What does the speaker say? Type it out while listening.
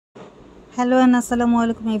Hello and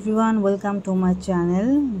assalamualaikum everyone, welcome to my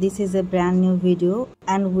channel. This is a brand new video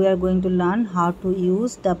and we are going to learn how to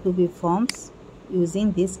use Wpforms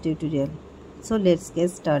using this tutorial. So let's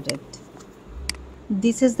get started.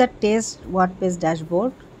 This is the test WordPress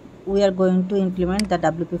dashboard. We are going to implement the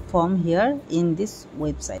Wpform here in this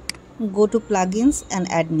website. Go to plugins and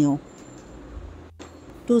add new.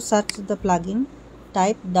 To search the plugin,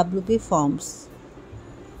 type Wpforms.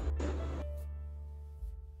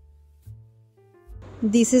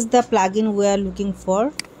 This is the plugin we are looking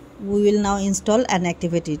for. We will now install and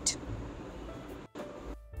activate it.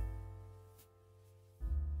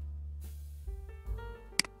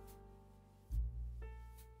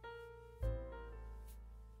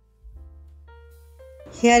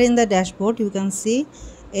 Here in the dashboard you can see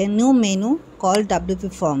a new menu called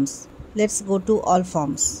Wpforms. Let's go to all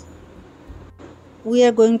forms. We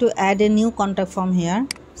are going to add a new contact form here,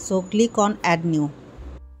 so click on add new.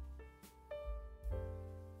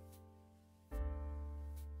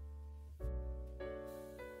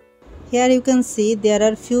 Here you can see there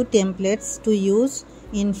are few templates to use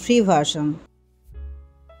in free version.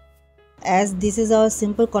 As this is our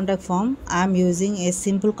simple contact form, I am using a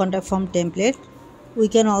simple contact form template. We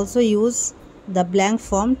can also use the blank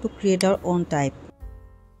form to create our own type.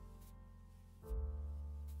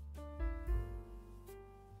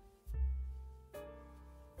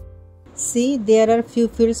 See, there are few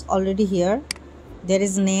fields already here. There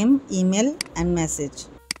is name, email and message.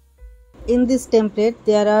 In this template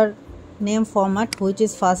there are name format which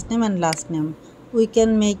is first name and last name. We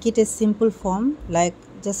can make it a simple form like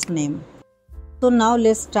just name. So now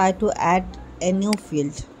let's try to add a new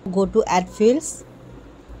field. Go to add fields.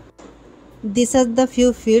 These are the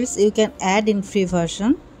few fields you can add in free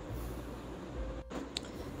version.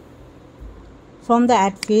 From the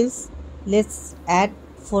add fields, let's add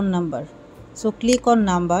phone number. So click on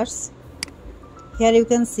numbers. Here you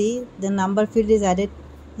can see the number field is added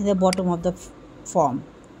in the bottom of the form.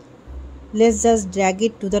 Let's just drag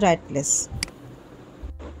it to the right place.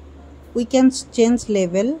 We can change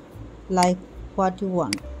label like what you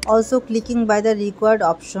want. Also clicking by the required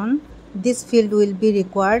option, this field will be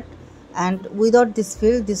required, and without this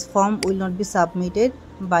field this form will not be submitted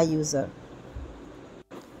by user.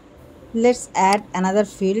 Let's add another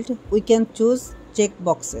field. We can choose check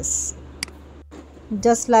boxes.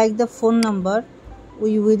 Just like the phone number,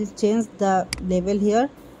 we will change the label here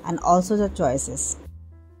and also the choices.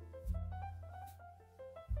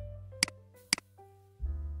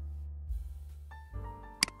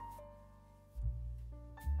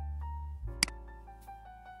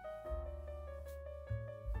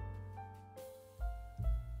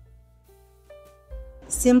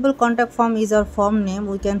 Simple contact form is our form name.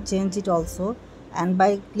 We can change it also, and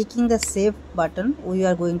by clicking the save button we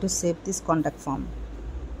are going to save this contact form.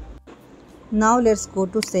 Now let's go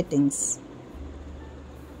to settings.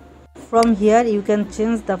 From here you can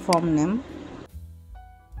change the form name.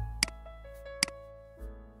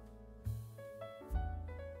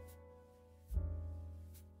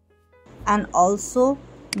 And also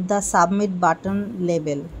the submit button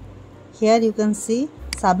label. Here you can see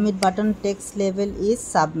submit button text label is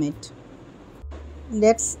submit.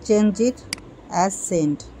 Let's change it as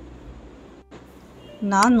send.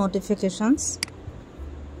 Now notifications.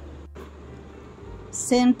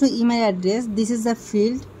 Send to email address. This is a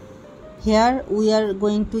field. Here we are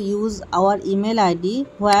going to use our email ID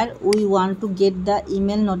where we want to get the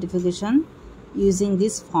email notification using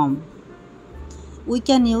this form. We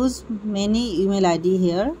can use many email ID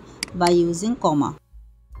here by using comma.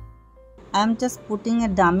 I am just putting a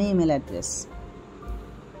dummy email address.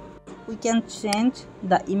 We can change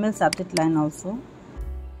the email subject line also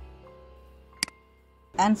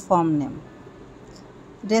and form name.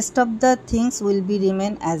 Rest of the things will be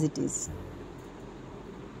remain as it is.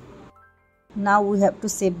 Now we have to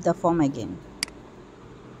save the form again.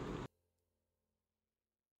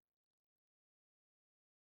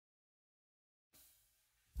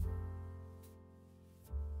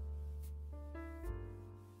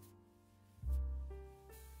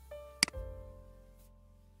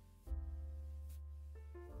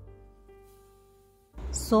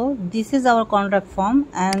 So this is our contact form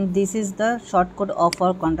and this is the shortcode of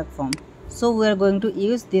our contact form. So we are going to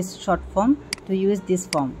use this short form to use this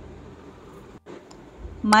form.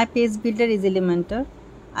 My page builder is Elementor.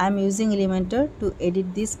 I am using Elementor to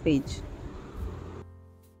edit this page.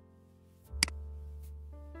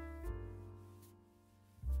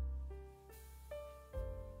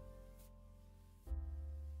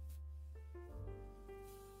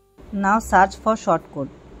 Now search for shortcode.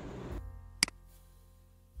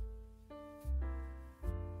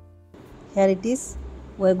 Here it is.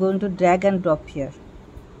 we're going to drag and drop here.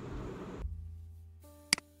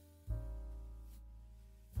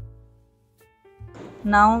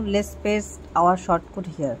 Now let's paste our shortcode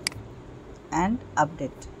here and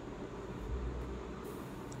update.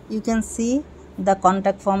 You can see the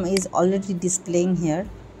contact form is already displaying here.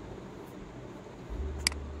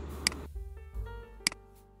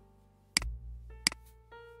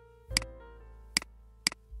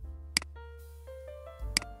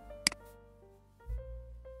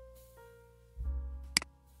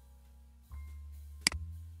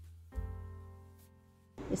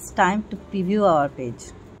 It's time to preview our page.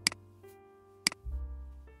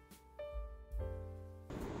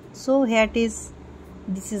 So here it is.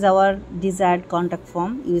 This is our desired contact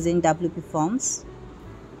form using Wpforms.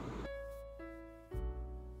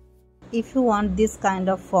 If you want this kind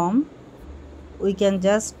of form, we can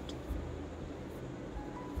just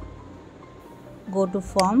go to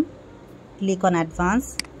form, click on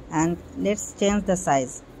advanced, and let's change the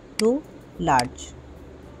size to large.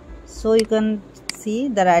 So you can see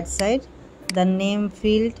the right side, the name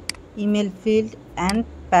field, email field and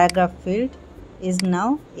paragraph field is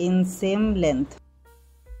now in same length.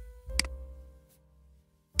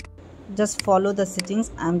 Just follow the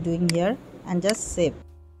settings I am doing here and just save.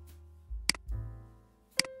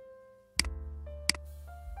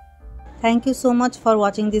 Thank you so much for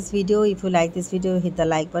watching this video. If you like this video, hit the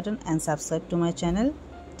like button and subscribe to my channel.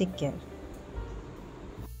 Take care.